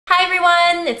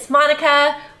everyone, it's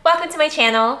Monica. Welcome to my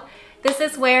channel. This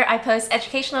is where I post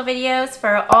educational videos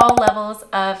for all levels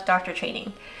of doctor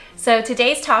training. So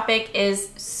today's topic is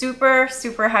super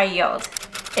high yield.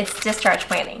 It's discharge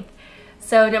planning.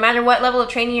 So no matter what level of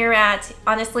training you're at,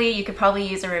 honestly, you could probably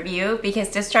use a review because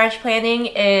discharge planning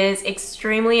is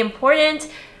extremely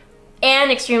important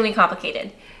and extremely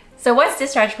complicated. So what's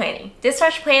discharge planning?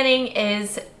 Discharge planning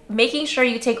is making sure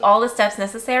you take all the steps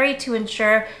necessary to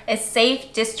ensure a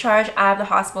safe discharge out of the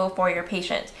hospital for your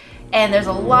patient. And there's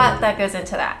a lot that goes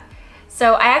into that.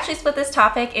 So I actually split this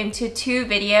topic into two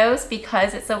videos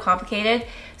because it's so complicated.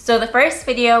 So the first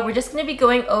video, we're just going to be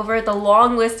going over the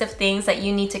long list of things that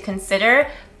you need to consider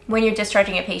when you're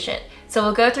discharging a patient. So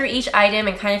we'll go through each item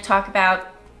and kind of talk about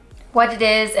what it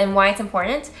is and why it's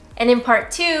important. And in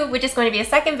part two, which is going to be a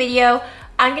second video,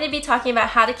 I'm going to be talking about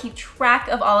how to keep track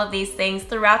of all of these things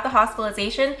throughout the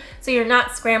hospitalization so you're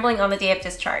not scrambling on the day of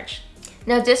discharge.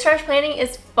 Now, discharge planning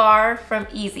is far from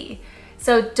easy.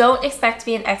 So don't expect to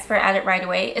be an expert at it right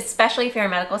away, especially if you're a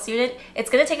medical student.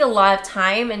 It's going to take a lot of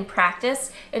time and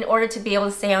practice in order to be able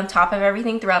to stay on top of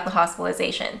everything throughout the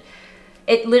hospitalization.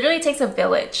 It literally takes a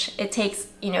village. It takes,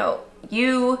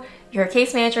 your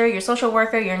case manager, your social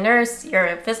worker, your nurse,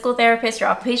 your physical therapist, your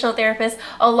occupational therapist.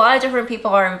 A lot of different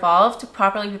people are involved to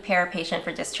properly prepare a patient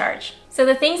for discharge. So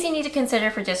the things you need to consider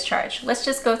for discharge, let's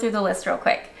just go through the list real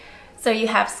quick. So you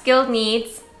have skilled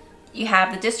needs, you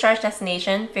have the discharge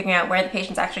destination, figuring out where the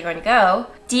patient's actually going to go,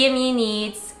 DME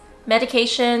needs,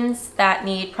 medications that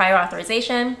need prior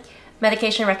authorization,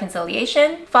 medication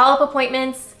reconciliation, follow-up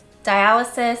appointments,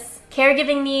 dialysis,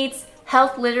 caregiving needs,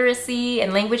 health literacy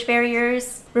and language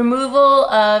barriers, removal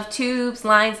of tubes,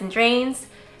 lines, and drains,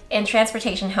 and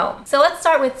transportation home. So let's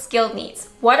start with skilled needs.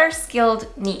 What are skilled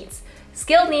needs?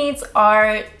 Skilled needs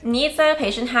are needs that a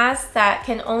patient has that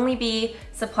can only be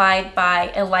supplied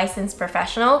by a licensed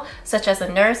professional, such as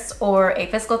a nurse or a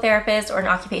physical therapist or an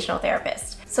occupational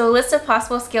therapist. So a list of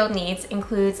possible skilled needs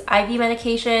includes IV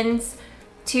medications,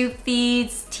 tube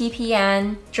feeds,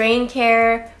 TPN, drain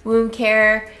care, wound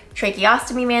care,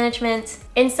 tracheostomy management,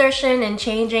 insertion and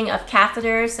changing of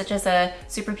catheters such as a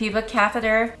suprapubic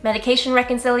catheter, medication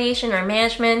reconciliation or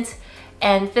management,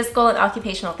 and physical and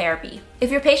occupational therapy. If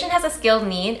your patient has a skilled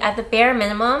need, at the bare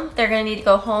minimum, they're going to need to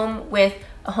go home with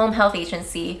a home health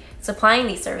agency supplying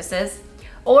these services.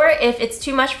 Or if it's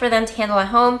too much for them to handle at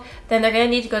home, then they're going to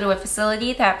need to go to a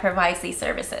facility that provides these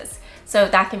services. So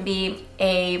that can be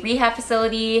a rehab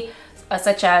facility,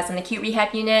 such as an acute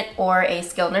rehab unit or a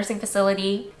skilled nursing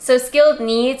facility. So skilled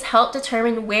needs help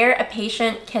determine where a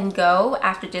patient can go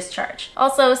after discharge.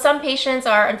 Also, some patients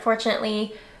are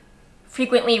unfortunately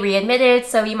frequently readmitted,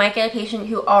 so you might get a patient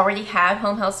who already had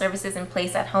home health services in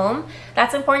place at home.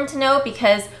 That's important to know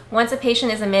because once a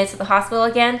patient is admitted to the hospital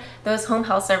again, those home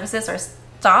health services are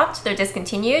stopped, they're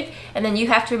discontinued, and then you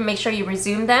have to make sure you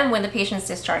resume them when the patient's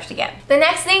discharged again. The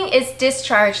next thing is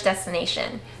discharge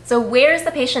destination. So where is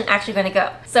the patient actually going to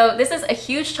go? So this is a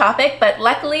huge topic, but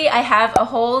luckily I have a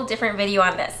whole different video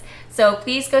on this. So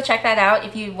please go check that out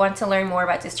if you want to learn more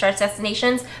about discharge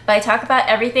destinations. But I talk about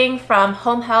everything from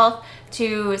home health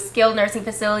to skilled nursing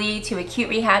facility, to acute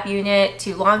rehab unit,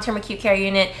 to long-term acute care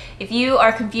unit. If you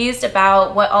are confused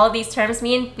about what all of these terms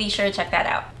mean, be sure to check that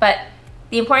out. But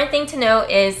the important thing to know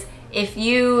is if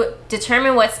you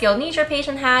determine what skilled needs your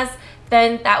patient has,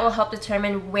 then that will help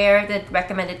determine where the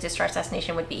recommended discharge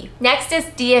destination would be. Next is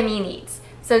DME needs.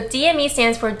 So DME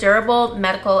stands for durable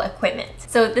medical equipment.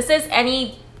 So this is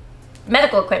any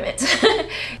medical equipment.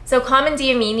 So common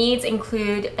DME needs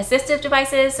include assistive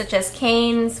devices such as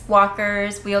canes,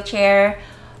 walkers, wheelchair,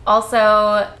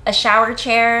 also a shower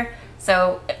chair.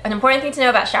 So an important thing to know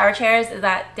about shower chairs is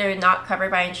that they're not covered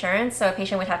by insurance, so a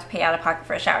patient would have to pay out of pocket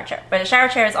for a shower chair. But a shower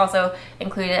chair is also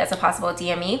included as a possible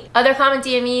DME. Other common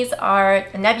DMEs are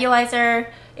a nebulizer,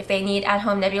 if they need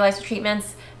at-home nebulizer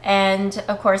treatments, and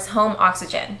of course home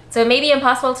oxygen. So it may be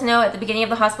impossible to know at the beginning of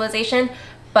the hospitalization,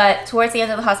 but towards the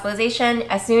end of the hospitalization,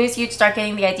 as soon as you start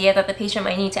getting the idea that the patient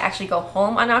might need to actually go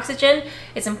home on oxygen,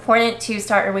 it's important to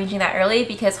start arranging that early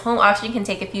because home oxygen can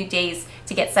take a few days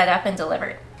to get set up and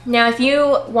delivered. Now, if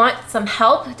you want some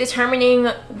help determining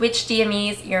which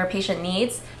DMEs your patient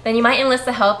needs, then you might enlist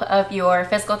the help of your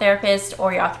physical therapist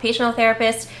or your occupational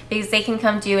therapist because they can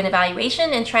come do an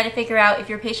evaluation and try to figure out if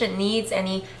your patient needs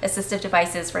any assistive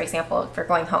devices, for example, for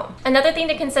going home. Another thing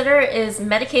to consider is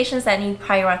medications that need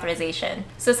prior authorization.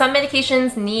 So some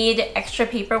medications need extra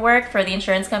paperwork for the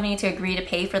insurance company to agree to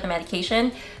pay for the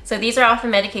medication. So these are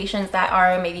often medications that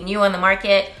are maybe new on the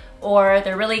market, or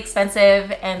they're really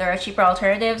expensive and there are cheaper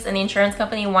alternatives, and the insurance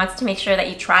company wants to make sure that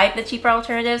you tried the cheaper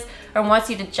alternatives or wants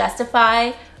you to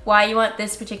justify why you want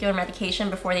this particular medication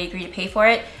before they agree to pay for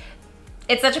it.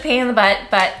 It's such a pain in the butt,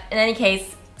 but in any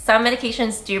case, some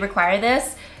medications do require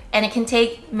this, and it can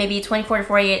take maybe 24 to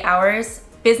 48 hours,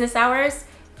 business hours,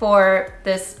 for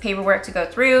this paperwork to go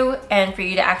through and for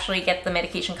you to actually get the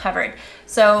medication covered.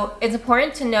 So it's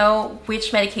important to know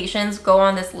which medications go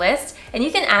on this list, and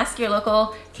you can ask your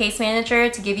local case manager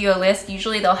to give you a list.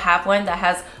 Usually they'll have one that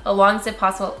has a long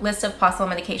list of possible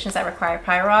medications that require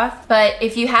prior auth. But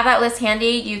if you have that list handy,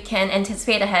 you can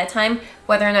anticipate ahead of time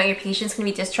whether or not your patient's going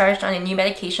to be discharged on a new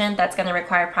medication that's going to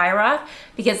require prior auth,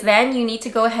 because then you need to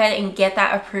go ahead and get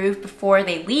that approved before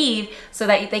they leave so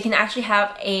that they can actually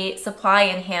have a supply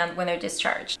in hand when they're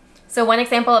discharged. So one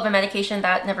example of a medication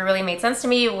that never really made sense to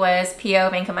me was PO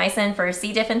vancomycin for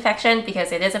C. diff infection,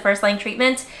 because it is a first-line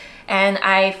treatment, and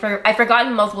I've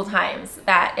forgotten multiple times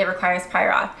that it requires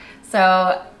prior auth.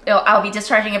 So I'll be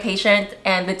discharging a patient,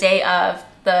 and the day of,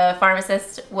 the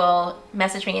pharmacist will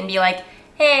message me and be like,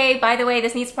 hey, by the way,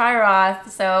 this needs prior auth,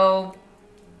 so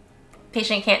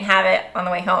patient can't have it on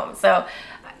the way home. So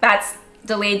that's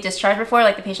delayed discharge before,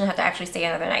 like the patient had to actually stay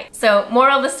another night. So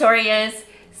moral of the story is,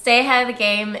 stay ahead of the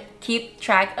game, keep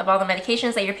track of all the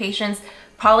medications that your patient's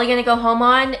probably gonna go home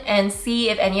on, and see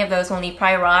if any of those will need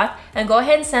prior auth, and go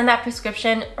ahead and send that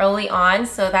prescription early on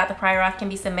so that the prior auth can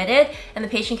be submitted and the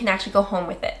patient can actually go home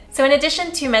with it. So in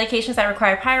addition to medications that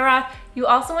require prior auth, you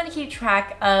also want to keep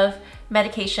track of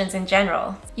medications in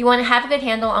general. You want to have a good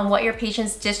handle on what your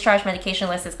patient's discharge medication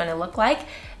list is going to look like,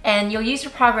 and you'll use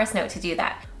your progress note to do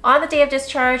that. On the day of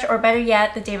discharge, or better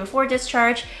yet, the day before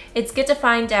discharge, it's good to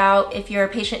find out if your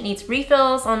patient needs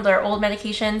refills on their old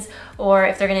medications or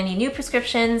if they're going to need new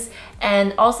prescriptions,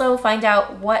 and also find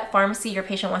out what pharmacy your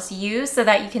patient wants to use so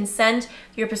that you can send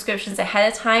your prescriptions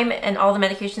ahead of time and all the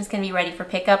medications can be ready for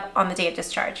pickup on the day of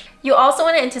discharge. You also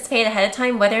want to anticipate ahead of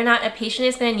time whether or not a patient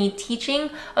is going to need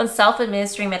teaching on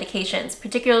self-administering medications,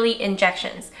 particularly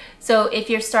injections. So if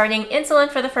you're starting insulin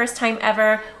for the first time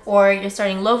ever, or you're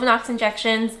starting Lovenox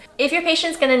injections, if your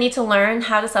patient's going to need to learn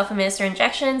how to self-administer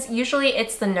injections, usually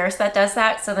it's the nurse that does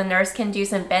that, so the nurse can do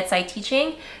some bedside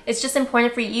teaching. It's just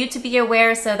important for you to be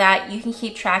aware so that you can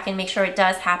keep track and make sure it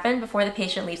does happen before the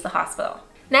patient leaves the hospital.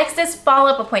 Next is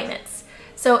follow-up appointments.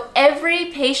 So every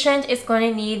patient is going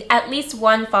to need at least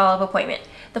one follow-up appointment.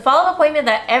 The follow-up appointment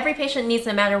that every patient needs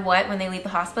no matter what when they leave the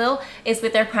hospital is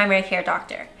with their primary care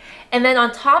doctor. And then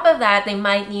on top of that, they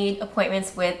might need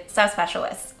appointments with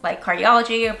subspecialists like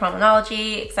cardiology or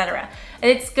pulmonology, etc.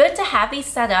 And it's good to have these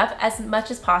set up as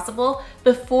much as possible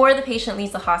before the patient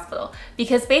leaves the hospital,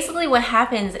 because basically what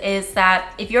happens is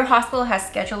that if your hospital has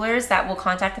schedulers that will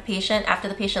contact the patient after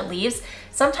the patient leaves,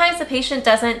 sometimes the patient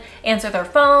doesn't answer their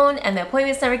phone and the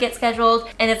appointments never get scheduled,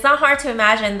 and it's not hard to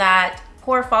imagine that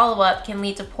poor follow-up can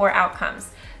lead to poor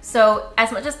outcomes. So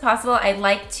as much as possible, I'd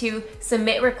like to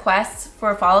submit requests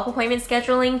for follow-up appointment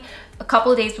scheduling a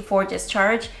couple of days before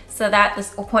discharge so that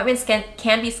the appointments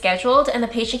can be scheduled and the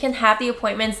patient can have the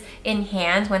appointments in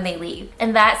hand when they leave.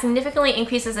 And that significantly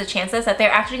increases the chances that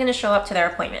they're actually going to show up to their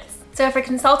appointments. So if a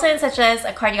consultant such as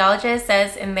a cardiologist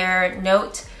says in their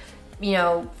note,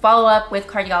 follow up with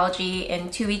cardiology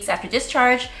in 2 weeks after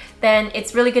discharge, then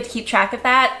it's really good to keep track of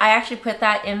that. I actually put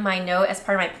that in my note as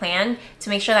part of my plan to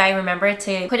make sure that I remember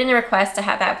to put in a request to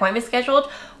have that appointment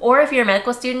scheduled. Or if you're a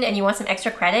medical student and you want some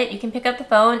extra credit, you can pick up the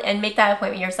phone and make that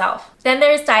appointment yourself. Then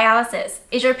there's dialysis.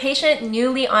 Is your patient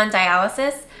newly on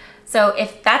dialysis? So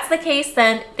if that's the case,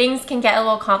 then things can get a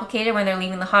little complicated when they're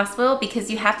leaving the hospital,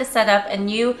 because you have to set up a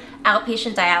new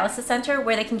outpatient dialysis center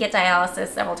where they can get dialysis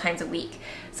several times a week.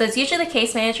 So it's usually the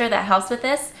case manager that helps with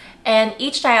this, and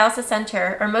each dialysis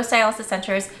center, or most dialysis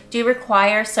centers, do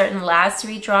require certain labs to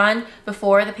be drawn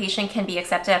before the patient can be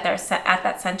accepted at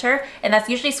that center, and that's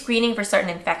usually screening for certain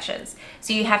infections.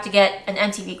 So you have to get an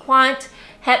MTV quant,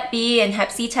 Hep B and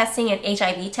Hep C testing, and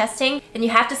HIV testing, and you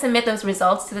have to submit those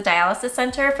results to the dialysis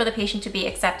center for the patient to be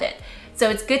accepted. So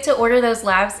it's good to order those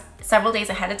labs several days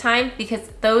ahead of time, because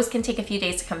those can take a few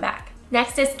days to come back.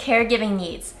 Next is caregiving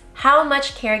needs. How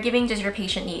much caregiving does your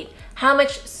patient need? How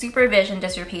much supervision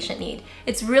does your patient need?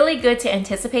 It's really good to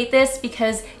anticipate this,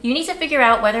 because you need to figure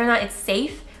out whether or not it's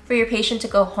safe for your patient to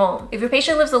go home. If your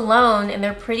patient lives alone and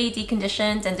they're pretty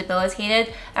deconditioned and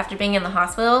debilitated after being in the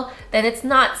hospital, then it's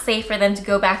not safe for them to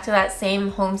go back to that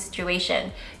same home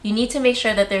situation. You need to make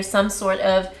sure that there's some sort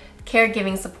of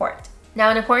caregiving support. Now,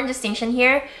 an important distinction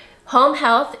here, home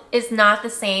health is not the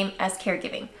same as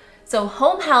caregiving. So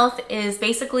home health is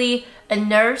basically a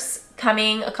nurse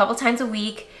coming a couple times a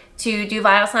week to do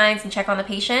vital signs and check on the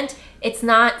patient. It's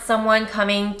not someone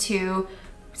coming to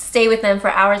stay with them for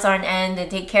hours on end and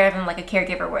take care of them like a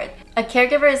caregiver would. A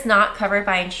caregiver is not covered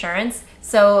by insurance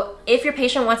So if your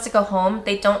patient wants to go home,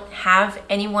 they don't have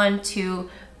anyone to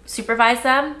supervise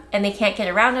them and they can't get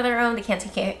around on their own, they can't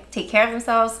take care of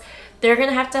themselves, they're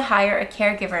gonna have to hire a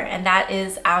caregiver, and that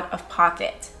is out of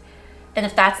pocket. And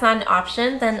if that's not an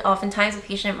option, then oftentimes the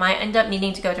patient might end up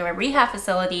needing to go to a rehab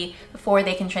facility before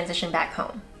they can transition back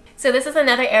home. So this is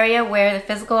another area where the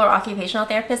physical or occupational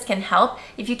therapist can help.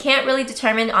 If you can't really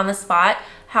determine on the spot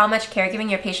how much caregiving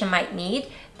your patient might need,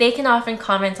 they can often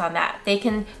comment on that. They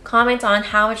can comment on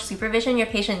how much supervision your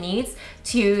patient needs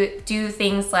to do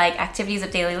things like activities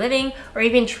of daily living or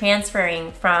even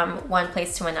transferring from one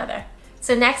place to another.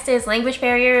 So next is language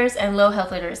barriers and low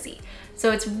health literacy.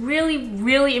 So it's really,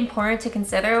 really important to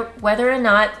consider whether or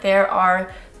not there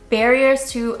are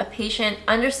barriers to a patient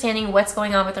understanding what's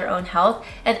going on with their own health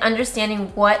and understanding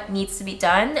what needs to be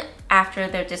done after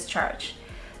their discharge.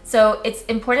 So it's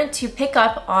important to pick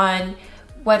up on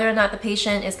whether or not the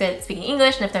patient is good at speaking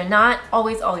English, and if they're not,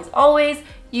 always, always, always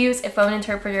use a phone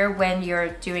interpreter when you're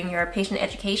doing your patient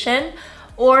education.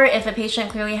 Or if a patient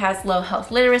clearly has low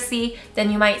health literacy,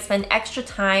 then you might spend extra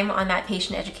time on that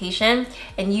patient education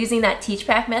and using that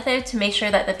teach-back method to make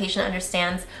sure that the patient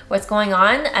understands what's going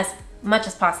on as much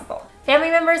as possible.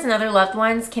 Family members and other loved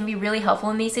ones can be really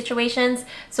helpful in these situations.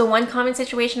 So one common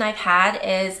situation I've had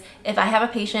is if I have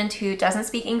a patient who doesn't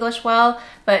speak English well,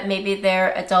 but maybe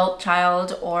their adult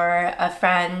child or a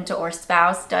friend or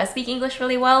spouse does speak English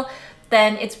really well,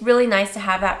 then it's really nice to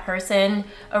have that person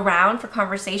around for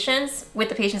conversations with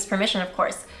the patient's permission, of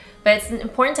course. But it's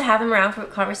important to have them around for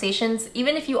conversations,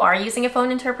 even if you are using a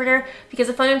phone interpreter, because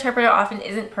a phone interpreter often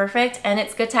isn't perfect, and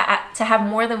it's good to have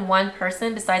more than one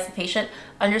person besides the patient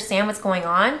understand what's going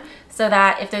on, so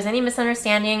that if there's any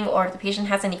misunderstanding or if the patient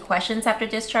has any questions after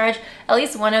discharge, at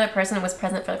least one other person was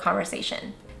present for the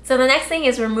conversation. So the next thing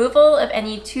is removal of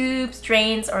any tubes,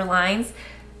 drains, or lines.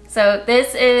 So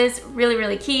this is really,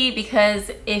 really key, because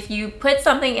if you put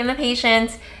something in the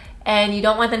patient and you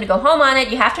don't want them to go home on it,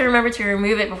 you have to remember to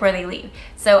remove it before they leave.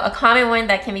 So a common one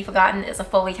that can be forgotten is a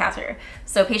Foley catheter.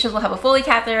 So patients will have a Foley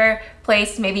catheter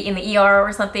placed maybe in the ER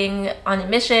or something on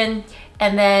admission,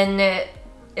 and then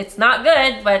it's not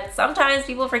good, but sometimes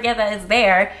people forget that it's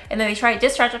there, and then they try to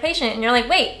discharge a patient and you're like,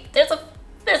 wait, there's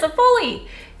a Foley.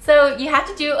 So you have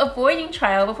to do a voiding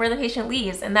trial before the patient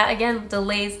leaves, and that again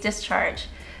delays discharge.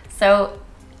 So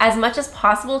as much as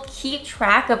possible, keep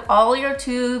track of all your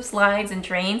tubes, lines, and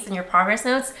drains in your progress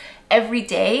notes every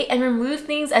day and remove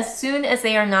things as soon as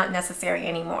they are not necessary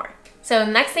anymore. So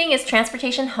next thing is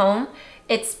transportation home.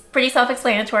 It's pretty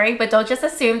self-explanatory, but don't just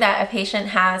assume that a patient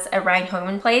has a ride home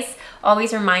in place.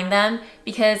 Always remind them,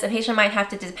 because a patient might have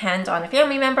to depend on a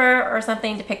family member or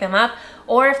something to pick them up,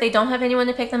 or if they don't have anyone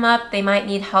to pick them up, they might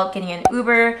need help getting an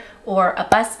Uber or a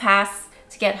bus pass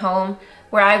to get home.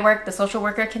 Where I work, the social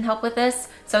worker can help with this,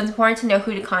 so it's important to know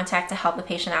who to contact to help the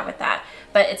patient out with that.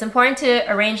 But it's important to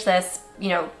arrange this,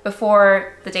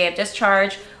 before the day of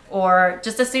discharge or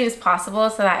just as soon as possible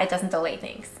so that it doesn't delay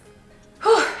things.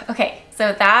 Whew. Okay,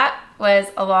 so that was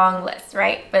a long list,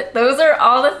 right? But those are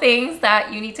all the things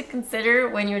that you need to consider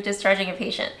when you're discharging a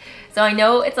patient. So I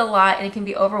know it's a lot and it can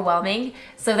be overwhelming.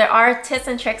 So there are tips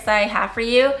and tricks that I have for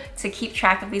you to keep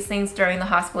track of these things during the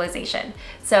hospitalization.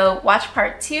 So watch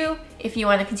part 2 if you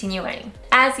want to continue learning.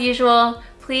 As usual,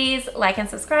 please like and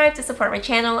subscribe to support my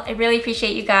channel. I really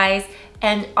appreciate you guys.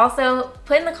 And also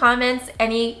put in the comments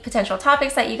any potential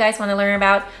topics that you guys want to learn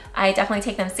about. I definitely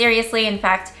take them seriously. In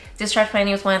fact, discharge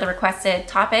planning was one of the requested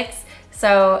topics.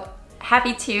 So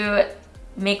happy to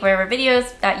make whatever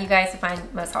videos that you guys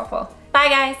find most helpful. Bye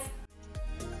guys.